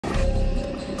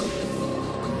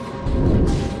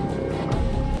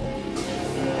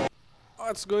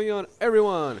What's going on,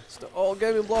 everyone? It's the All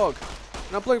Gaming Blog,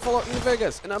 and I'm playing Fallout New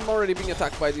Vegas, and I'm already being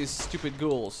attacked by these stupid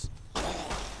ghouls.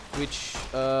 Which,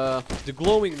 the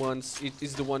glowing ones, it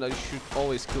is the one that you should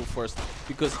always kill first,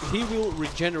 because he will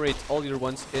regenerate all your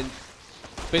ones, and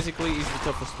basically is the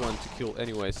toughest one to kill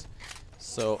anyways.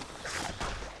 So,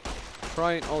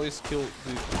 try and always kill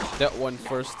that one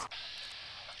first.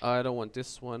 I don't want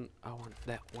this one, I want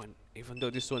that one, even though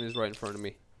this one is right in front of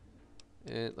me.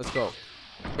 And let's go.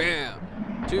 Bam!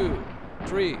 2,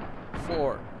 3,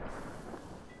 4.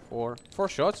 4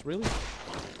 shots? Really?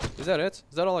 Is that it?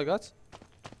 Is that all I got?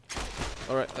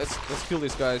 Alright, let's kill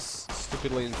these guys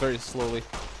stupidly and very slowly.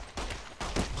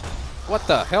 What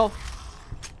the hell?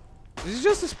 This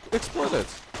just exploded.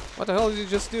 What the hell did you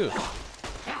just do?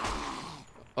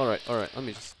 Alright, let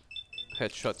me just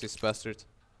headshot this bastard.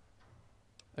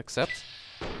 Accept.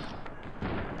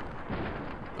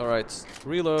 Alright,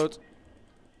 reload.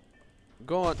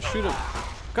 Go on, shoot him.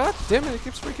 God damn it, it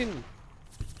keeps freaking...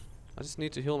 I just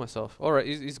need to heal myself. Alright,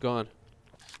 he's gone.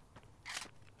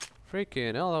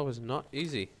 Freaking hell, that was not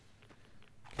easy.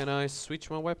 Can I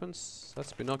switch my weapons?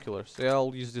 That's binoculars. Yeah,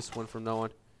 I'll use this one from now on.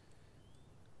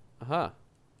 Aha.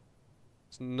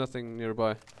 There's nothing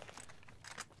nearby.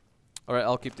 Alright,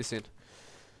 I'll keep this in.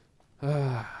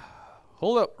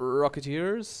 Hold up,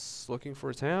 Rocketeers. Looking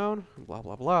for a town. Blah,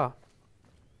 blah, blah.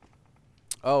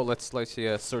 Oh, let's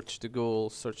search the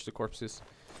ghouls, search the corpses.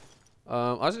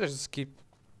 I'll just keep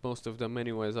most of them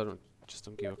anyways. I don't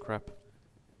give a crap.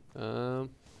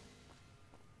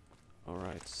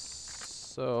 Alright,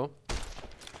 so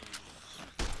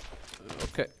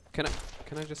okay, can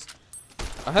I just...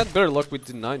 I had better luck with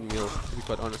the 9mm, to be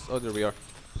quite honest. Oh, there we are.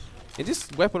 And this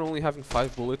weapon only having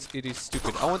 5 bullets, it is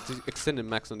stupid. I want to extend the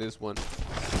max on this one.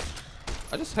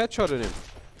 I just headshotted him.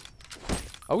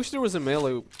 I wish there was a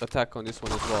melee attack on this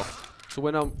one as well. So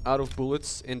when I'm out of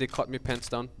bullets and they cut me pants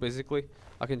down, basically,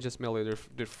 I can just melee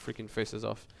their freaking faces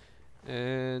off.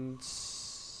 And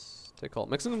take all.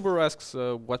 Maximum Burrow asks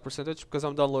what percentage, because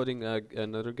I'm downloading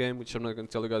another game, which I'm not going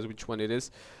to tell you guys which one it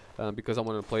is, because I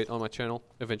want to play it on my channel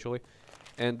eventually.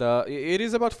 And it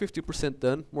is about 50%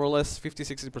 done, more or less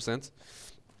 50-60%.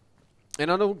 And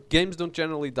I know games don't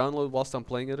generally download whilst I'm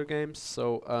playing other games,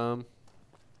 so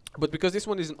but because this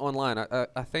one isn't online,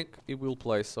 I think it will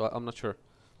play, so I'm not sure.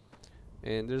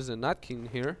 And there's a Night King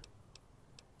here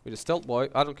with a Stealth Boy.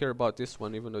 I don't care about this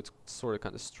one, even though it's sort of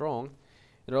kind of strong.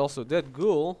 And there's also Dead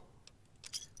Ghoul,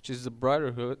 which is a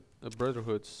Brotherhood,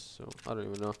 so I don't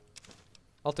even know.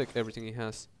 I'll take everything he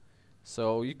has.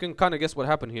 So you can kind of guess what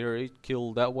happened here. He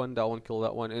killed that one killed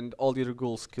that one, and all the other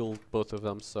ghouls killed both of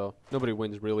them, so nobody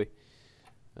wins really.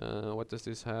 What does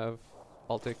this have?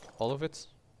 I'll take all of it.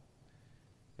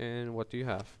 And what do you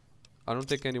have? I don't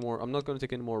take any more. I'm not going to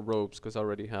take any more robes because I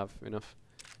already have enough.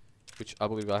 Which I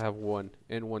believe I have 1,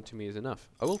 and 1 to me is enough.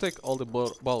 I will take all the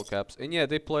bottle caps. And yeah,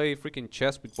 they play freaking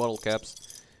chess with bottle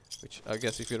caps. Which I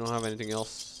guess if you don't have anything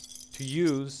else to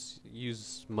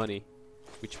use money.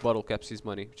 Which bottle caps is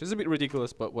money. Which is a bit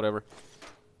ridiculous, but whatever.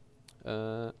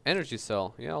 Energy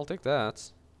cell. Yeah, I'll take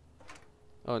that.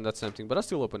 Oh, and that's empty. But I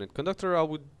still open it. Conductor, I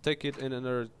would take it in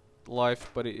another life,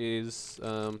 but it is...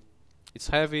 it's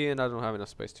heavy and I don't have enough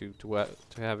space to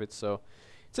have it, so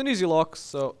it's an easy lock.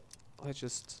 So let's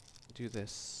just do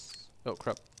this. Oh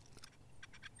crap!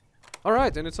 All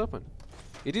right, and it's open.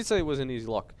 It did say it was an easy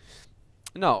lock.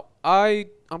 Now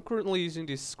I'm currently using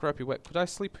this crappy weapon. Could I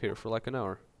sleep here for like an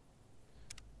hour?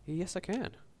 Yes, I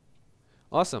can.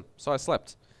 Awesome. So I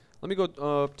slept. Let me go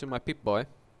to my Pip Boy.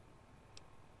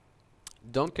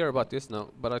 Don't care about this now,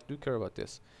 but I do care about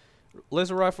this.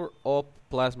 Laser rifle or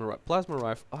plasma rifle? Plasma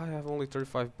rifle. I have only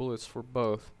 35 bullets for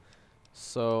both,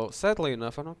 so sadly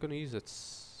enough, I'm not gonna use it.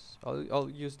 I'll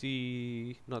use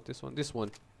the not this one. This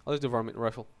one. I'll use the varmint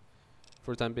rifle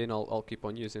for the time being. I'll keep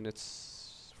on using it.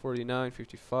 49,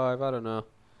 55. I don't know.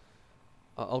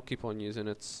 I'll keep on using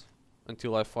it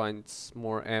until I find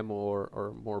more ammo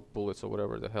or more bullets or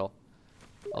whatever the hell.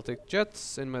 I'll take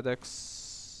jets and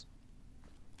medics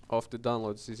off the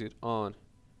downloads. Is it on?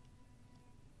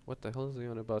 What the hell is he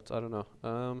on about? I don't know.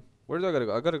 Where do I gotta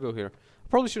go? I gotta go here. I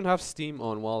probably shouldn't have Steam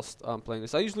on whilst I'm playing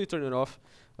this. I usually turn it off,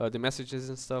 the messages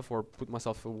and stuff, or put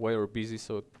myself away or busy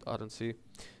so I don't see.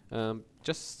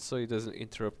 Just so it doesn't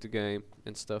interrupt the game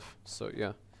and stuff. So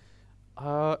yeah.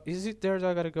 Is it there that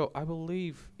I gotta go? I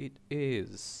believe it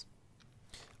is.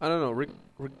 I don't know.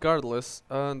 Regardless,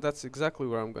 that's exactly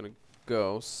where I'm gonna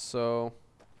go. So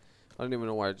I don't even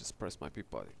know why I just pressed my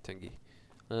Peapod thingy.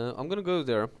 I'm gonna go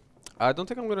there. I don't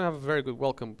think I'm gonna have a very good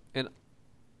welcome, and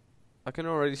I can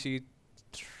already see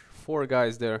 4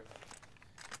 guys there.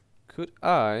 Could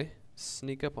I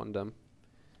sneak up on them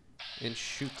and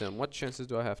shoot them. What chances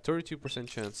do I have? 32%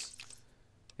 chance.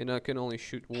 And I can only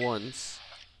shoot once.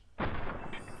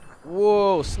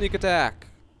 Whoa, sneak attack.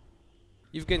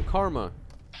 You've gained karma.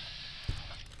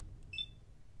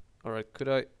 Alright, could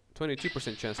I?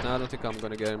 22% chance. Now I don't think I'm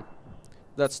gonna get him.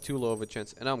 That's too low of a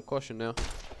chance. And I'm cautioned now.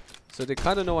 So they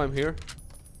kinda know I'm here.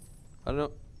 I don't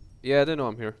know. Yeah, they know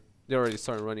I'm here. They already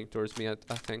started running towards me, I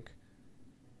think.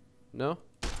 No?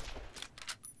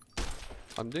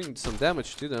 I'm doing some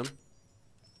damage to them.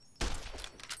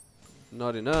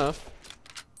 Not enough.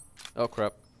 Oh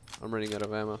crap. I'm running out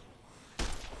of ammo.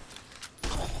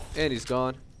 And he's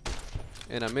gone.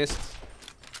 And I missed.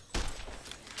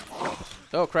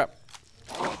 Oh crap.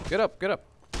 Get up, get up.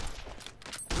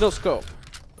 No scope.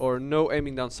 Or no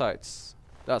aiming down sights.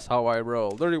 That's how I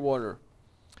roll. Dirty water.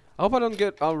 I hope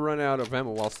I'll run out of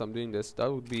ammo whilst I'm doing this.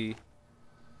 That would be...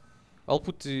 I'll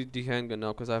put the handgun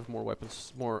now because I have more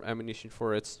weapons, more ammunition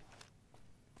for it.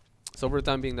 So for the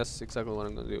time being, that's exactly what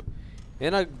I'm gonna do.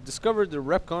 And I discovered the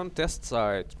Repcon test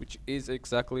site, which is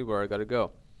exactly where I gotta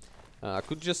go. I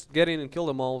could just get in and kill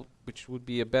them all, which would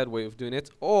be a bad way of doing it,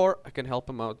 or I can help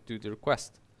them out do the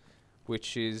request,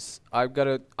 which is I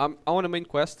want a main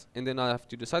quest, and then I have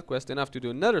to do side quest, then I have to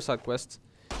do another side quest.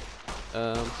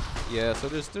 Yeah, so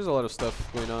there's a lot of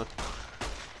stuff going on,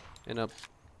 and I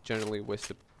generally waste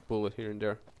a bullet here and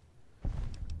there.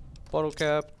 Bottle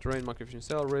cap, terrain microfusion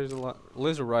cell,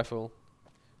 laser rifle,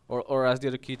 or as the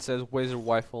other kid says, laser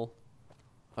rifle.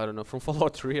 I don't know, from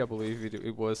Fallout 3, I believe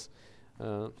it was.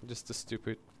 Just a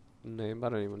stupid name, I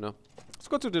don't even know. Let's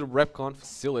go to the Repcon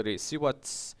facility, see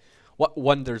what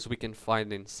wonders we can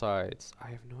find inside. I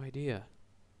have no idea.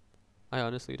 I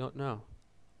honestly don't know.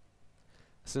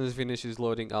 As soon as it finishes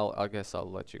loading, I guess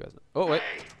I'll let you guys know. Oh wait.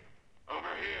 Hey, over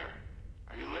here.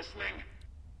 Are you listening?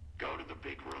 Go to the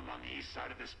big room on the east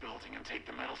side of this building and take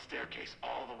the metal staircase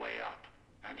all the way up.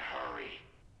 And hurry.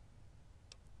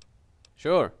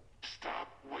 Sure. Stop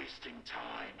wasting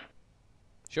time.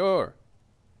 Sure.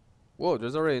 Whoa,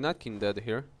 there's already a Night King dead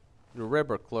here. The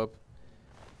Rebel Club.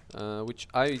 Which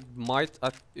I might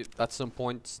at some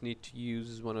point need to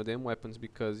use one of them weapons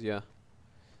because, yeah.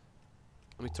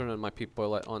 Let me turn on my peep-boy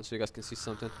light on so you guys can see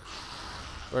something.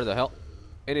 Where the hell?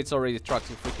 And it's already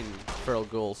attracting freaking feral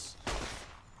ghouls.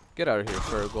 Get out of here,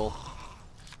 feral ghoul.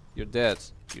 You're dead.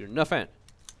 You're nothing.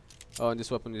 Oh, and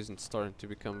this weapon isn't starting to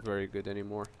become very good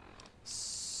anymore.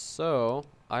 So,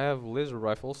 I have laser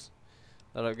rifles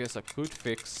that I guess I could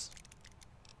fix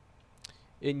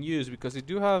and use because they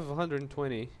do have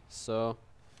 120 so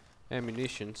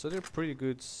ammunition, so they're pretty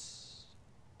good.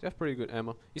 They have pretty good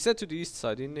ammo. He said to the east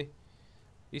side, didn't he?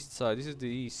 East side. This is the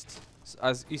east,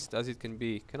 as east as it can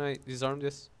be. Can I disarm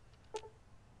this?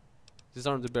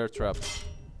 Disarm the bear trap.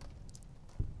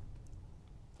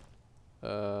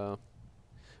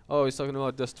 Oh, he's talking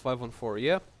about Dust 514.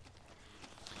 Yeah,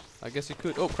 I guess he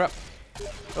could. Oh crap!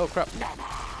 Oh crap!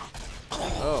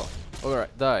 Oh,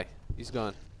 alright, die. He's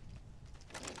gone.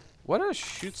 Why did I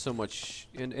shoot so much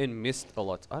and missed a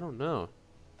lot? I don't know.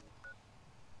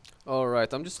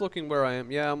 Alright, I'm just looking where I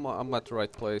am. Yeah, I'm at the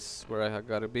right place where I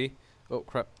gotta be. Oh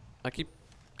crap. I keep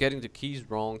getting the keys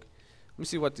wrong. Let me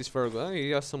see what this Virgo... Oh,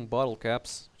 he has some bottle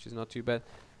caps, which is not too bad.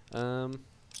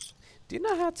 Didn't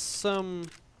I had some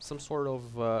sort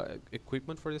of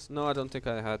equipment for this? No, I don't think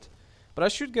I had. But I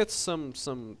should get some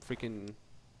freaking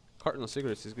carton of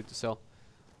cigarettes is good to sell.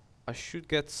 I should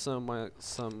get some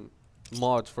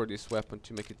mod for this weapon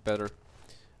to make it better,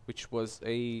 which was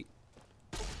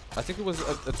I think it was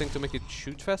a thing to make it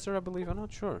shoot faster, I believe. I'm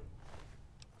not sure.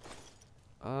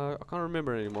 I can't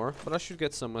remember anymore, but I should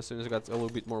get some as soon as I got a little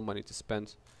bit more money to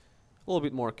spend. A little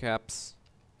bit more caps.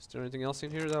 Is there anything else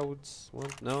in here that I would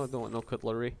want? No, I don't want no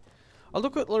cutlery. Although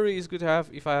cutlery is good to have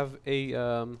if I have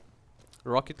a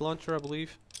rocket launcher, I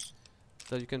believe,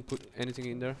 that you can put anything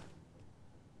in there.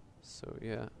 So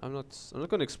yeah, I'm not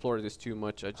gonna explore this too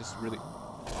much. I just really,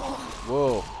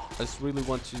 whoa! I just really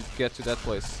want to get to that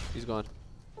place. He's gone.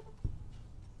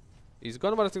 He's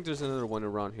gone, but I think there's another one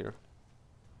around here,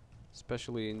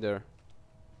 especially in there.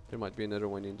 There might be another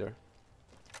one in there.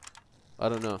 I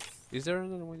don't know. Is there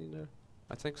another one in there?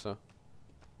 I think so.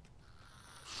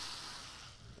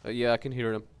 Yeah, I can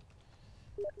hear him.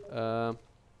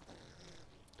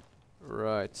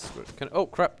 Right. Oh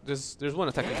crap! There's one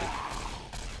attacking me.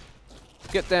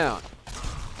 Get down!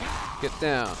 Get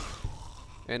down!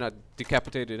 And I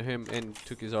decapitated him and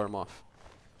took his arm off.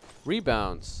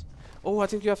 Rebounds. Oh, I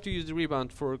think you have to use the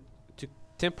rebound to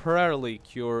temporarily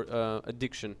cure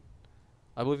addiction.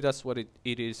 I believe that's what it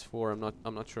is for. I'm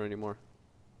not sure anymore.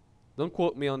 Don't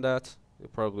quote me on that. You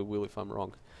probably will if I'm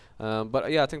wrong.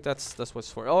 But yeah, I think that's what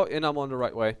it's for. Oh, and I'm on the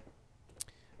right way.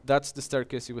 That's the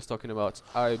staircase he was talking about,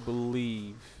 I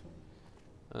believe.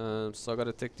 So I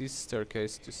gotta take this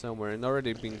staircase to somewhere, and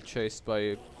already being chased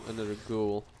by another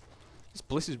ghoul. This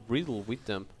place is riddled with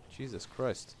them. Jesus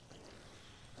Christ.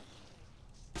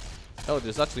 Oh,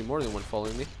 there's actually more than one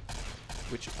following me,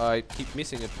 which I keep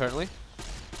missing apparently.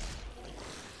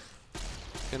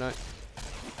 Can I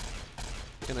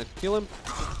kill him?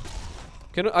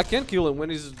 I can't kill him when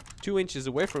he's 2 inches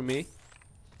away from me.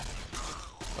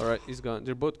 Alright, he's gone.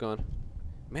 They're both gone.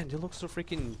 Man, they look so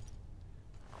freaking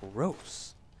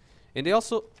gross. And they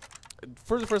also,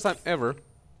 for the first time ever,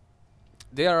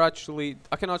 they are actually,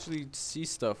 I can actually see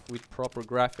stuff with proper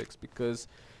graphics, because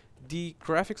the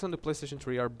graphics on the PlayStation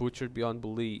 3 are butchered beyond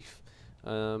belief.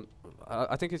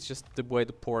 I think it's just the way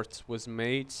the port was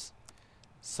made.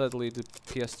 Sadly, the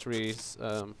PS3's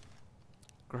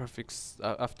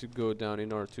graphics have to go down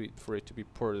in order for it to be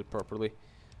ported properly.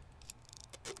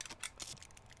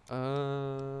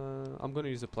 I'm gonna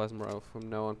use the plasma rifle from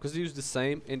now on, because they use the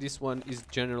same, and this one is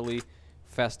generally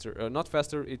faster. Not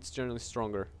faster, it's generally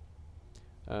stronger.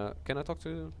 Can I talk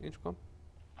to intercom?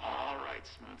 All right,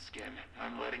 Smoothskin.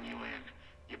 I'm letting you in.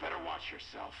 You better watch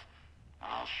yourself.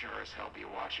 I'll sure as hell be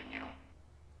watching you.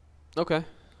 Okay,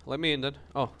 let me in then.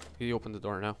 Oh, he opened the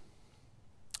door now.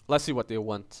 Let's see what they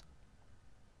want.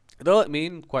 They'll let me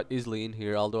in quite easily in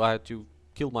here, although I had to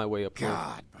kill my way up here.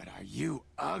 God, but are you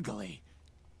ugly?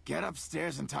 Get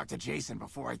upstairs and talk to Jason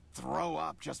before I throw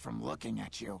up just from looking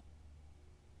at you.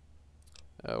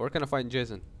 Where can I find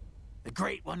Jason? The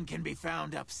Great One can be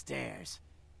found upstairs.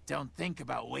 Don't think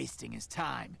about wasting his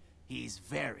time. He's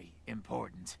very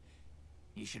important.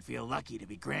 You should feel lucky to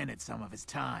be granted some of his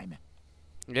time.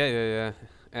 Yeah.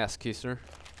 Ass kisser.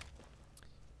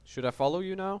 Should I follow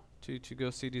you now to go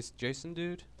see this Jason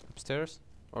dude upstairs?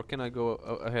 Or can I go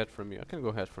ahead from you? I can go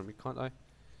ahead from you, can't I?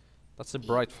 That's a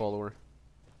bright follower.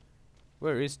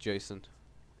 Where is Jason?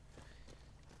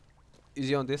 Is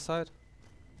he on this side?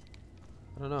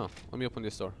 I don't know. Let me open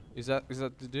this door. Is that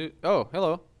the dude? Oh,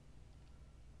 hello.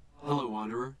 Hello,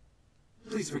 Wanderer.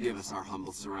 Please forgive us our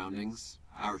humble surroundings.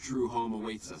 Our true home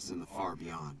awaits us in the far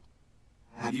beyond.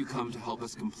 Have you come to help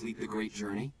us complete the great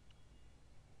journey?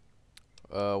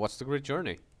 What's the great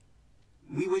journey?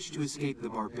 We wish to escape the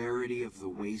barbarity of the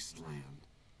wasteland,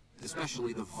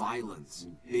 especially the violence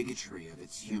and bigotry of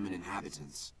its human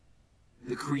inhabitants.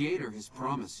 The Creator has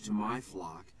promised to my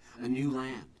flock a new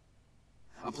land,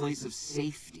 a place of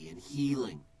safety and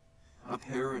healing, a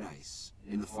paradise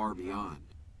in the far beyond.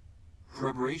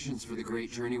 Preparations for the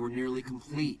great journey were nearly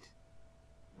complete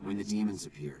when the demons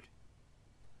appeared.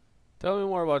 Tell me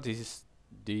more about these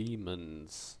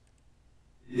demons.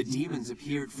 The demons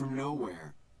appeared from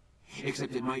nowhere,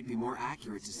 except it might be more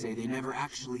accurate to say they never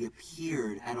actually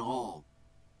appeared at all.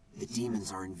 The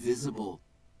demons are invisible.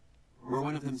 Where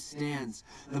one of them stands,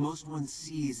 the most one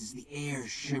sees is the air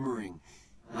shimmering,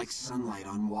 like sunlight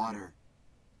on water.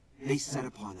 They set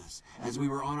upon us as we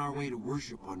were on our way to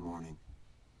worship one morning.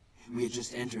 We had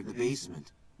just entered the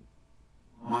basement.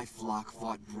 My flock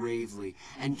fought bravely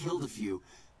and killed a few,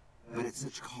 but at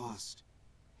such cost.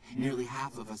 Nearly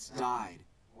half of us died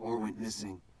or went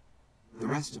missing. The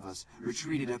rest of us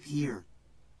retreated up here.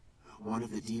 One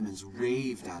of the demons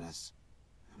raved at us,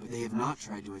 but they have not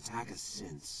tried to attack us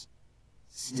since.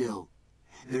 Still,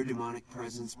 their demonic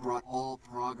presence brought all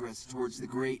progress towards the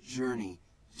great journey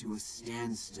to a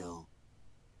standstill.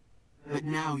 But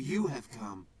now you have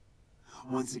come.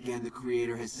 Once again, the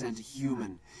Creator has sent a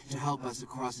human to help us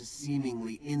across a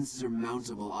seemingly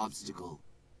insurmountable obstacle.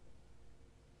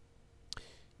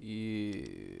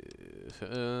 Yeah.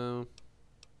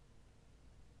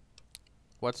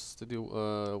 What's the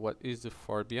deal? What is the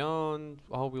far beyond?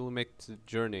 How will we make the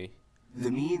journey? The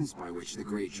means by which the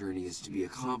great journey is to be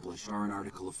accomplished are an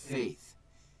article of faith,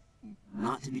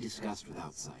 not to be discussed with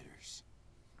outsiders.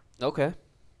 Okay.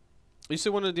 You say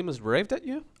one of the demons raved at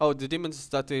you? Oh, the demons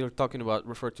that they are talking about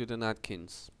refer to the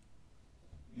Natkins.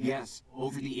 Yes,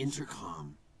 over the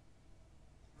intercom.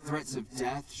 Threats of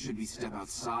death should we step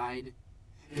outside.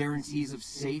 Guarantees of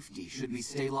safety should we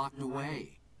stay locked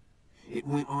away. It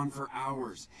went on for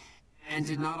hours, and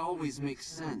did not always make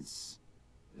sense.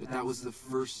 But that was the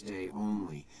first day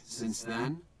only. Since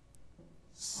then,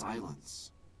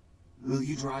 silence. Will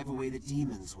you drive away the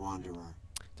demons, Wanderer?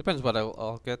 Depends, but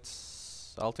I'll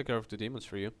take care of the demons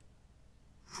for you.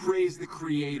 Praise the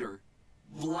Creator.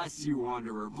 Bless you,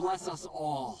 Wanderer. Bless us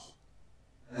all.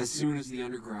 As soon as the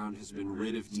underground has been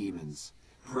rid of demons,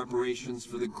 preparations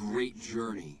for the great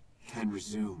journey can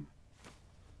resume.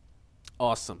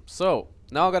 Awesome. So,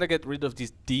 now I gotta get rid of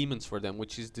these demons for them,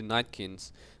 which is the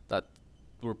Nightkins that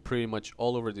were pretty much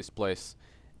all over this place.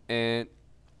 And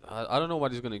I don't know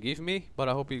what he's gonna give me, but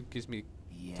I hope he gives me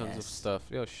tons of Yes. stuff.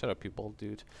 Yo, shut up, you bald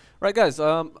dude. Right, guys.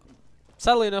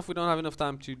 Sadly enough, we don't have enough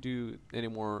time to do any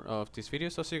more of these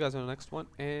videos. So I'll see you guys on the next one,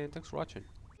 and thanks for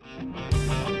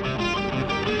watching.